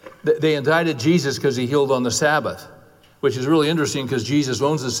 They indicted Jesus because he healed on the Sabbath, which is really interesting because Jesus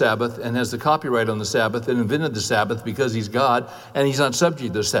owns the Sabbath and has the copyright on the Sabbath and invented the Sabbath because he's God and he's not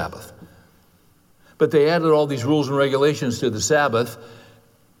subject to the Sabbath. But they added all these rules and regulations to the Sabbath,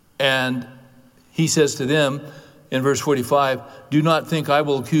 and he says to them in verse 45, do not think I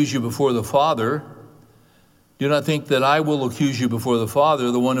will accuse you before the Father. Do not think that I will accuse you before the Father.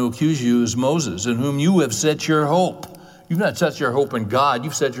 The one who accuses you is Moses, in whom you have set your hope. You've not set your hope in God,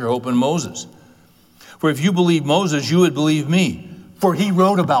 you've set your hope in Moses. For if you believe Moses, you would believe me, for he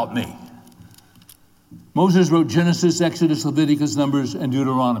wrote about me. Moses wrote Genesis, Exodus, Leviticus, Numbers, and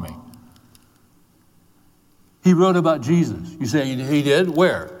Deuteronomy. He wrote about Jesus. You say he did?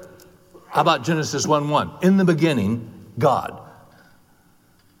 Where? How about Genesis 1:1? In the beginning, God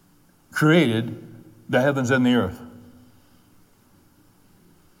created the heavens and the earth.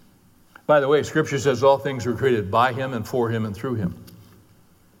 By the way, Scripture says all things were created by him and for him and through him.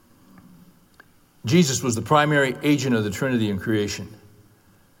 Jesus was the primary agent of the Trinity in creation.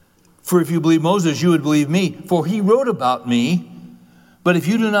 For if you believe Moses, you would believe me, for he wrote about me. But if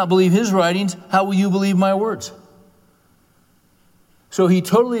you do not believe his writings, how will you believe my words? So he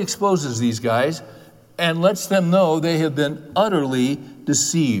totally exposes these guys and lets them know they have been utterly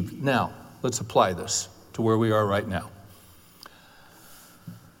deceived. Now, let's apply this to where we are right now.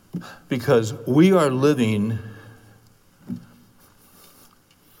 Because we are living,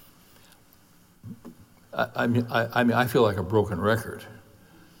 I feel like a broken record.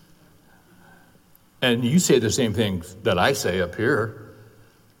 And you say the same things that I say up here.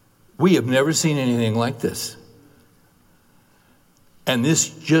 We have never seen anything like this. And this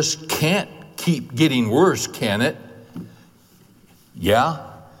just can't keep getting worse, can it?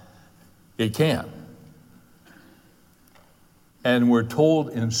 Yeah, it can. And we're told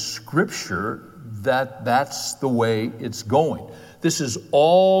in Scripture that that's the way it's going. This is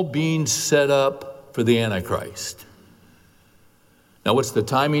all being set up for the Antichrist. Now, what's the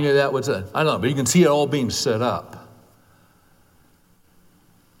timing of that? What's that? I don't know, but you can see it all being set up.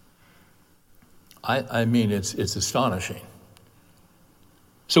 I mean, it's astonishing.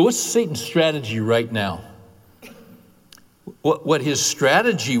 So what's Satan's strategy right now? What his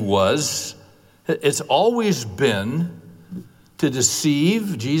strategy was, it's always been to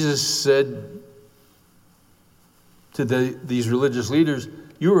deceive. Jesus said to these religious leaders,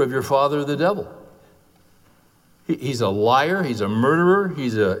 you are of your father, the devil. He's a liar. He's a murderer.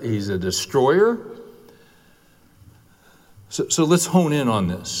 He's a destroyer. So let's hone in on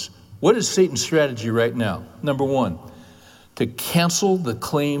this. What is Satan's strategy right now? Number one, to cancel the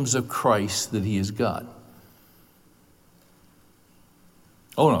claims of Christ that he is God.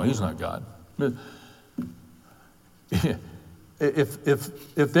 Oh no, he's not God.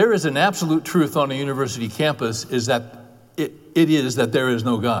 If there is an absolute truth on a university campus, is that it is that there is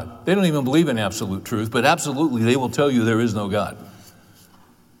no God. They don't even believe in absolute truth, but absolutely they will tell you there is no God.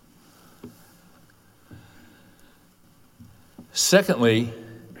 Secondly,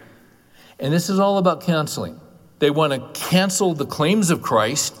 and this is all about canceling, they want to cancel the claims of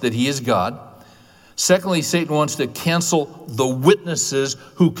Christ that he is God. Secondly, Satan wants to cancel the witnesses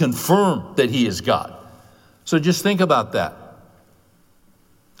who confirm that he is God. So just think about that.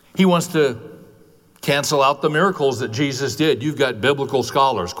 He wants to cancel out the miracles that Jesus did. You've got biblical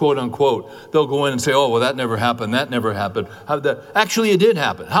scholars, quote unquote. They'll go in and say, oh, well, that never happened. That never happened. Actually, it did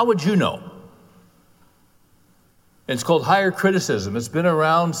happen. How would you know? It's called higher criticism. It's been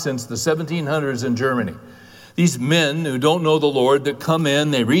around since the 1700s in Germany. These men who don't know the Lord that come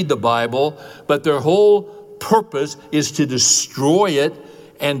in, they read the Bible, but their whole purpose is to destroy it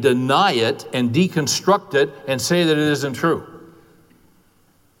and deny it and deconstruct it and say that it isn't true.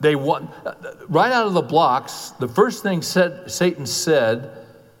 They want, right out of the blocks, the first thing Satan said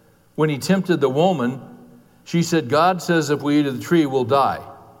when he tempted the woman, she said, God says if we eat of the tree, we'll die.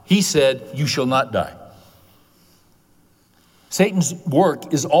 He said, you shall not die. Satan's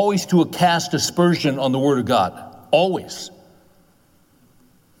work is always to cast aspersion on the Word of God. Always.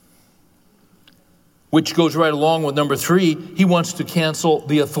 Which goes right along with number 3. He wants to cancel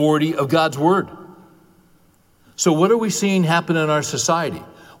the authority of God's Word. So what are we seeing happen in our society?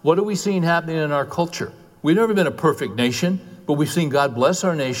 What are we seeing happening in our culture? We've never been a perfect nation, but we've seen God bless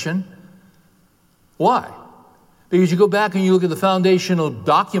our nation. Why? Because you go back and you look at the foundational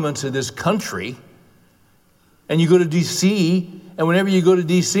documents of this country, and you go to D.C., and whenever you go to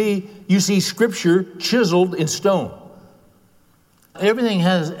D.C., you see Scripture chiseled in stone. Everything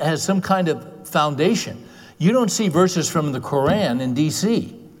has some kind of foundation. You don't see verses from the Quran in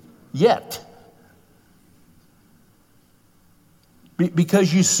D.C. yet.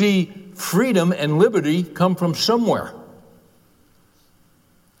 Because you see freedom and liberty come from somewhere.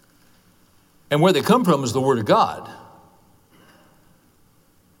 And where they come from is the Word of God.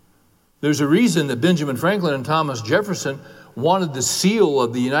 There's a reason that Benjamin Franklin and Thomas Jefferson wanted the seal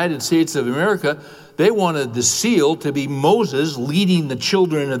of the United States of America. They wanted the seal to be Moses leading the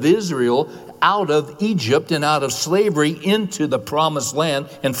children of Israel out of Egypt and out of slavery into the promised land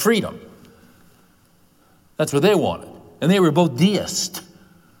and freedom. That's what they wanted. And they were both deists.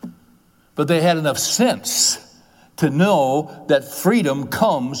 But they had enough sense to know that freedom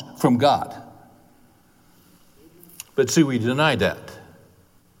comes from God. But see, we deny that.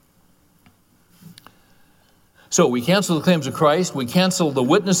 So we cancel the claims of Christ. We cancel the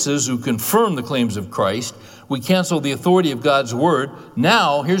witnesses who confirm the claims of Christ. We cancel the authority of God's Word.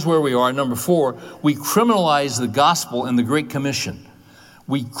 Now, here's where we are. Number 4, we criminalize the gospel and the Great Commission.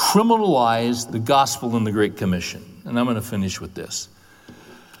 We criminalize the gospel and the Great Commission. And I'm going to finish with this.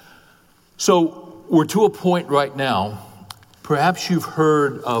 So we're to a point right now, perhaps you've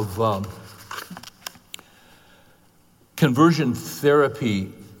heard of conversion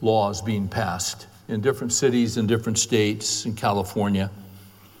therapy laws being passed in different cities and different states in California.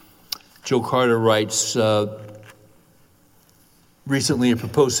 Joe Carter writes, recently a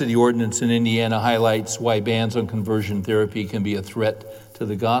proposed city ordinance in Indiana highlights why bans on conversion therapy can be a threat to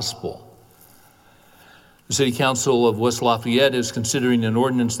the gospel. The City Council of West Lafayette is considering an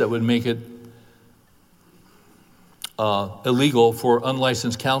ordinance that would make it illegal for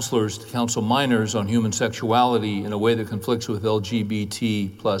unlicensed counselors to counsel minors on human sexuality in a way that conflicts with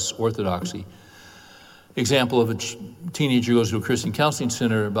LGBT plus orthodoxy. Example of a teenager goes to a Christian counseling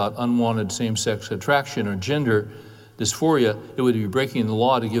center about unwanted same-sex attraction or gender dysphoria, it would be breaking the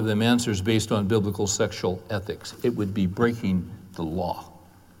law to give them answers based on biblical sexual ethics. It would be breaking the law.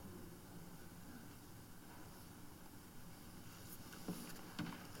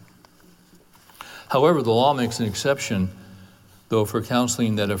 However, the law makes an exception, though, for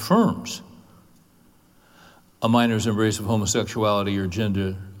counseling that affirms a minor's embrace of homosexuality or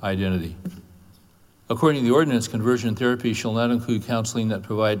gender identity. According to the ordinance, conversion therapy shall not include counseling that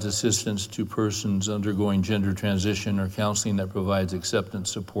provides assistance to persons undergoing gender transition or counseling that provides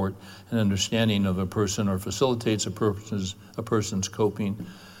acceptance, support, and understanding of a person or facilitates a person's coping,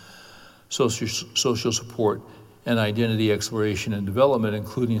 social support, and identity exploration and development,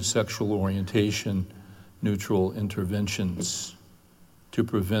 including sexual orientation, neutral interventions to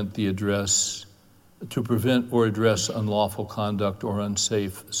prevent or address unlawful conduct or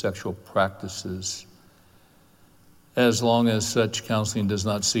unsafe sexual practices, as long as such counseling does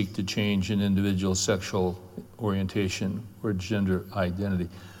not seek to change an individual's sexual orientation or gender identity.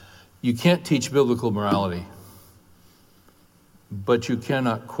 You can't teach biblical morality, but you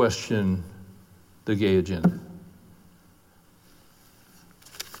cannot question the gay agenda.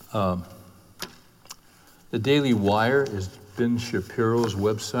 The Daily Wire is Ben Shapiro's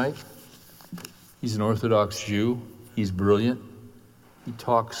website. He's an Orthodox Jew. He's brilliant. He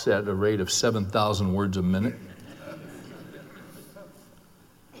talks at a rate of 7,000 words a minute.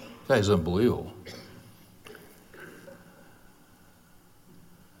 Guy's unbelievable.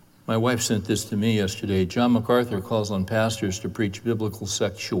 My wife sent this to me yesterday. John MacArthur calls on pastors to preach biblical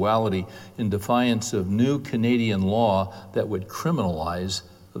sexuality in defiance of new Canadian law that would criminalize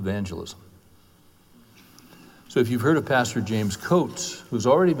evangelism. So if you've heard of Pastor James Coates, who's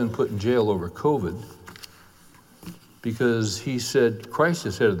already been put in jail over COVID because he said Christ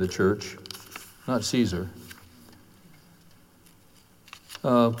is head of the church, not Caesar.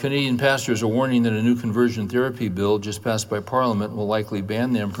 Canadian pastors are warning that a new conversion therapy bill just passed by Parliament will likely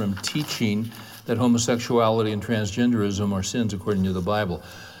ban them from teaching that homosexuality and transgenderism are sins according to the Bible.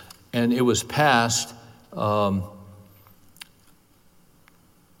 And it was passed in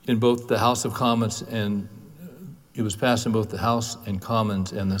both the House of Commons and it was passed in both the House and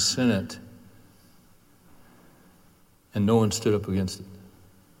Commons and the Senate, and no one stood up against it.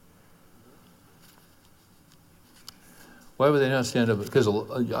 Why would they not stand up? Because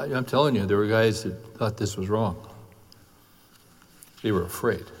I'm telling you, there were guys that thought this was wrong. They were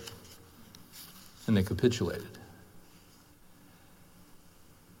afraid, and they capitulated.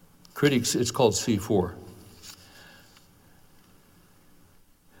 Critics, it's called C4.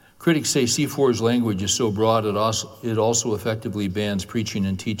 Critics say C4's language is so broad it also effectively bans preaching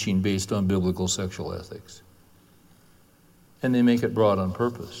and teaching based on biblical sexual ethics. And they make it broad on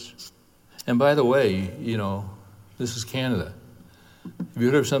purpose. And by the way, this is Canada. Have you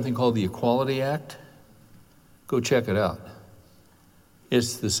heard of something called the Equality Act? Go check it out.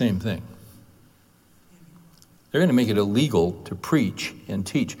 It's the same thing. They're going to make it illegal to preach and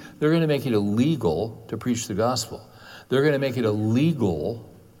teach. They're going to make it illegal to preach the gospel. They're going to make it illegal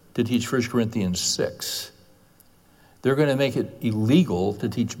to teach 1 Corinthians 6. They're going to make it illegal to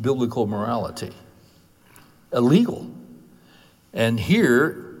teach biblical morality. Illegal. And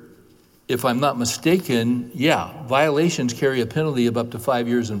here, if I'm not mistaken, violations carry a penalty of up to 5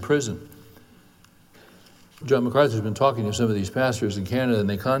 years in prison. John MacArthur's been talking to some of these pastors in Canada, and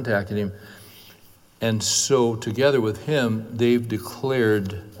they contacted him. And so together with him, they've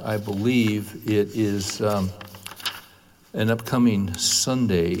declared, I believe it is an upcoming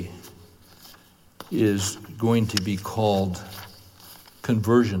Sunday is going to be called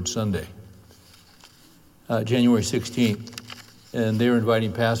Conversion Sunday, January 16th. And they're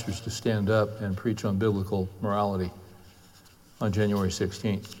inviting pastors to stand up and preach on biblical morality on January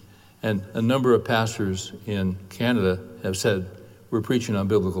 16th. And a number of pastors in Canada have said, we're preaching on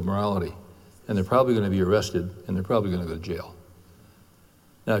biblical morality. And they're probably going to be arrested, and they're probably going to go to jail.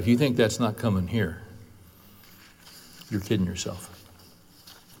 Now, if you think that's not coming here, you're kidding yourself.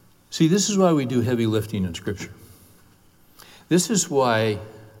 See, this is why we do heavy lifting in Scripture. This is why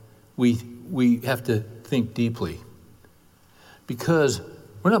we have to think deeply. Because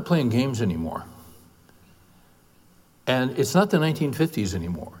we're not playing games anymore. And it's not the 1950s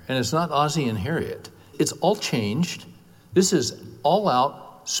anymore. And it's not Ozzie and Harriet. It's all changed. This is all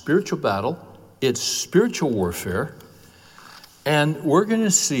out spiritual battle. It's spiritual warfare. And we're going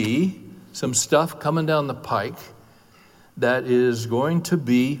to see some stuff coming down the pike that is going to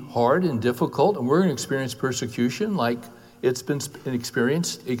be hard and difficult. And we're going to experience persecution like it's been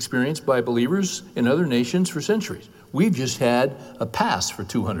experienced by believers in other nations for centuries. We've just had a pass for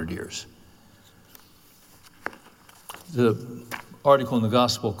 200 years. The article in the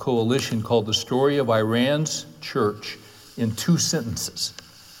Gospel Coalition called The Story of Iran's Church in 2 sentences.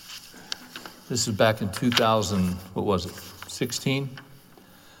 This is back in 2016.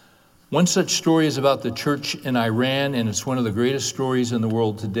 One such story is about the church in Iran, and it's one of the greatest stories in the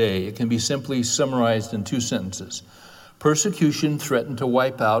world today. It can be simply summarized in 2 sentences. Persecution threatened to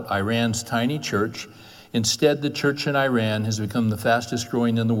wipe out Iran's tiny church. Instead, the church in Iran has become the fastest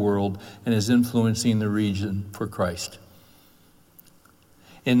growing in the world and is influencing the region for Christ.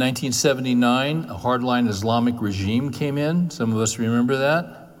 In 1979, a hardline Islamic regime came in. Some of us remember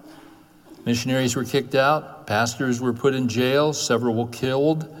that. Missionaries were kicked out. Pastors were put in jail. Several were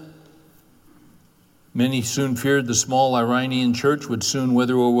killed. Many soon feared the small Iranian church would soon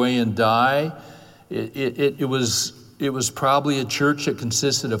wither away and die. It was probably a church that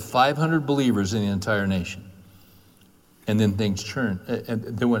consisted of 500 believers in the entire nation. And then things turned.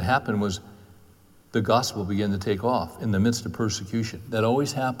 And then what happened was the gospel began to take off in the midst of persecution. That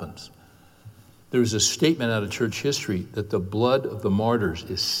always happens. There's a statement out of church history that the blood of the martyrs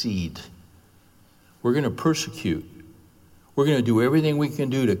is seed. We're going to persecute. We're going to do everything we can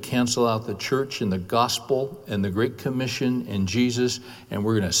do to cancel out the church and the gospel and the Great Commission and Jesus, and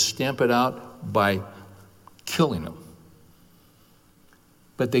we're going to stamp it out by killing them.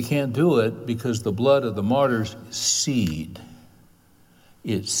 But they can't do it because the blood of the martyrs is seed.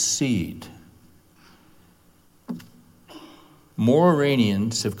 It's seed. More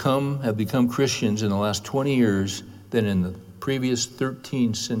Iranians have become Christians in the last 20 years than in the previous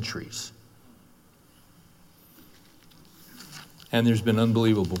 13 centuries. And there's been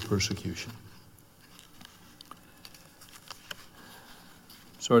unbelievable persecution.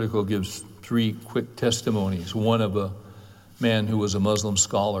 This article gives 3 quick testimonies. One of a man who was a Muslim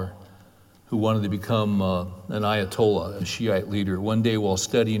scholar who wanted to become an Ayatollah, a Shiite leader. One day while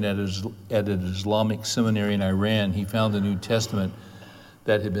studying at an Islamic seminary in Iran, he found the New Testament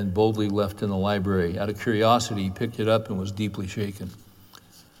that had been boldly left in the library. Out of curiosity, he picked it up and was deeply shaken.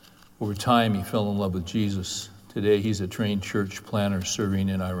 Over time, he fell in love with Jesus. Today, he's a trained church planner serving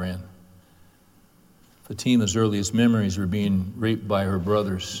in Iran. Fatima's earliest memories were being raped by her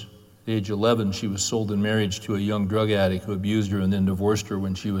brothers. At age 11, she was sold in marriage to a young drug addict who abused her and then divorced her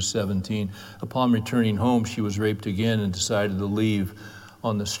when she was 17. Upon returning home, she was raped again and decided to leave.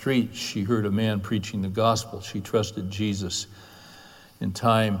 On the street, she heard a man preaching the gospel. She trusted Jesus. In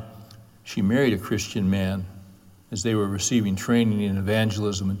time, she married a Christian man. As they were receiving training in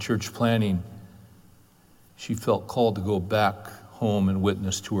evangelism and church planning, she felt called to go back home and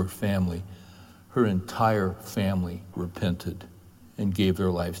witness to her family. Her entire family repented and gave their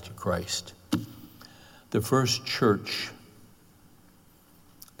lives to Christ. The first church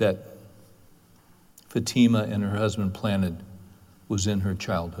that Fatima and her husband planted was in her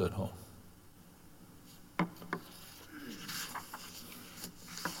childhood home.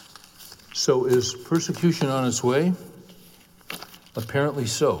 So is persecution on its way? Apparently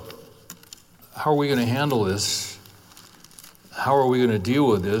so. How are we going to handle this? How are we going to deal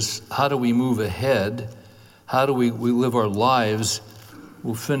with this? How do we move ahead? How do we live our lives?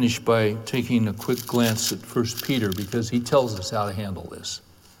 We'll finish by taking a quick glance at 1 Peter because he tells us how to handle this.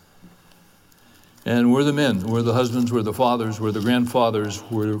 And we're the men, we're the husbands, we're the fathers, we're the grandfathers,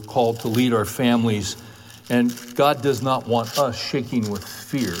 we're called to lead our families. And God does not want us shaking with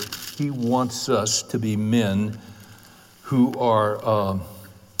fear. He wants us to be men who are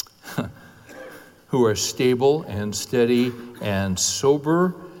stable and steady and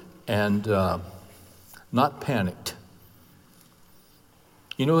sober and not panicked.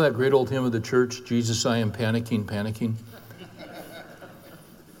 You know that great old hymn of the church, Jesus, I am panicking, panicking?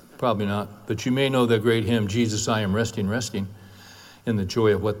 Probably not, but you may know that great hymn, Jesus, I am resting, resting. In the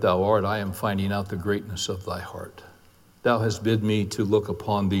joy of what thou art, I am finding out the greatness of thy heart. Thou hast bid me to look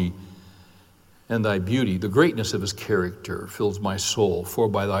upon thee and thy beauty. The greatness of his character fills my soul, for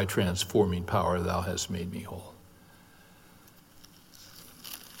by thy transforming power thou hast made me whole.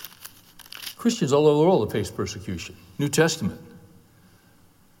 Christians all over the world have faced persecution. New Testament.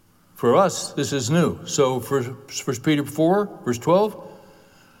 For us, this is new. So 1 Peter 4, verse 12,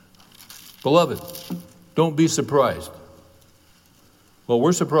 beloved, don't be surprised. Well,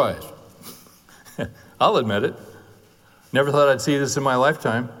 we're surprised. I'll admit it. Never thought I'd see this in my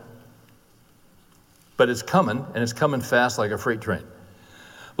lifetime. But it's coming, and it's coming fast like a freight train.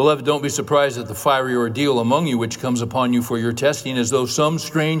 Beloved, don't be surprised at the fiery ordeal among you which comes upon you for your testing, as though some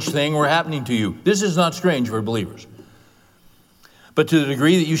strange thing were happening to you. This is not strange for believers. But to the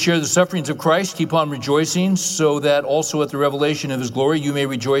degree that you share the sufferings of Christ, keep on rejoicing, so that also at the revelation of his glory you may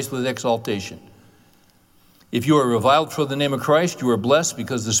rejoice with exaltation. If you are reviled for the name of Christ, you are blessed,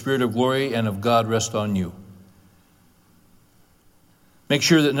 because the Spirit of glory and of God rest on you. Make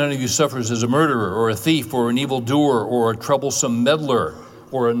sure that none of you suffers as a murderer or a thief or an evildoer or a troublesome meddler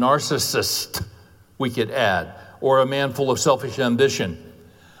or a narcissist, we could add, or a man full of selfish ambition.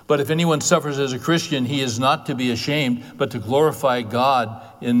 But if anyone suffers as a Christian, he is not to be ashamed, but to glorify God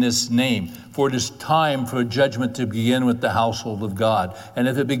in this name. For it is time for judgment to begin with the household of God. And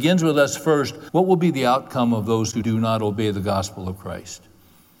if it begins with us first, what will be the outcome of those who do not obey the gospel of Christ?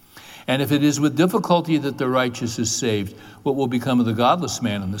 And if it is with difficulty that the righteous is saved, what will become of the godless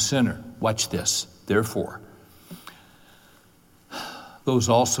man and the sinner? Watch this. Therefore, those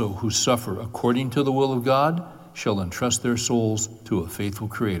also who suffer according to the will of God shall entrust their souls to a faithful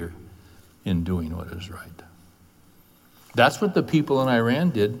Creator in doing what is right. That's what the people in Iran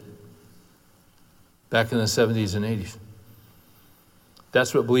did back in the 70s and 80s.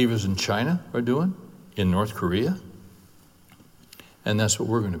 That's what believers in China are doing, in North Korea. And that's what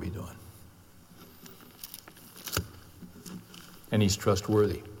we're going to be doing. And he's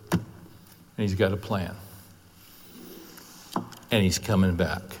trustworthy. And he's got a plan. And he's coming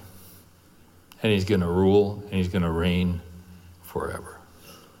back. And he's going to rule and he's going to reign forever.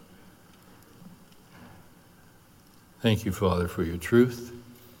 Thank you, Father, for your truth.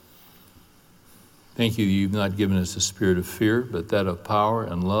 Thank you that you've not given us a spirit of fear, but that of power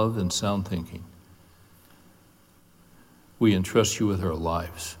and love and sound thinking. We entrust you with our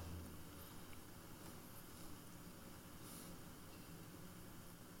lives.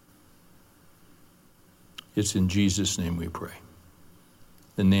 It's in Jesus' name we pray.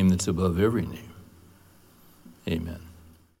 The name that's above every name. Amen.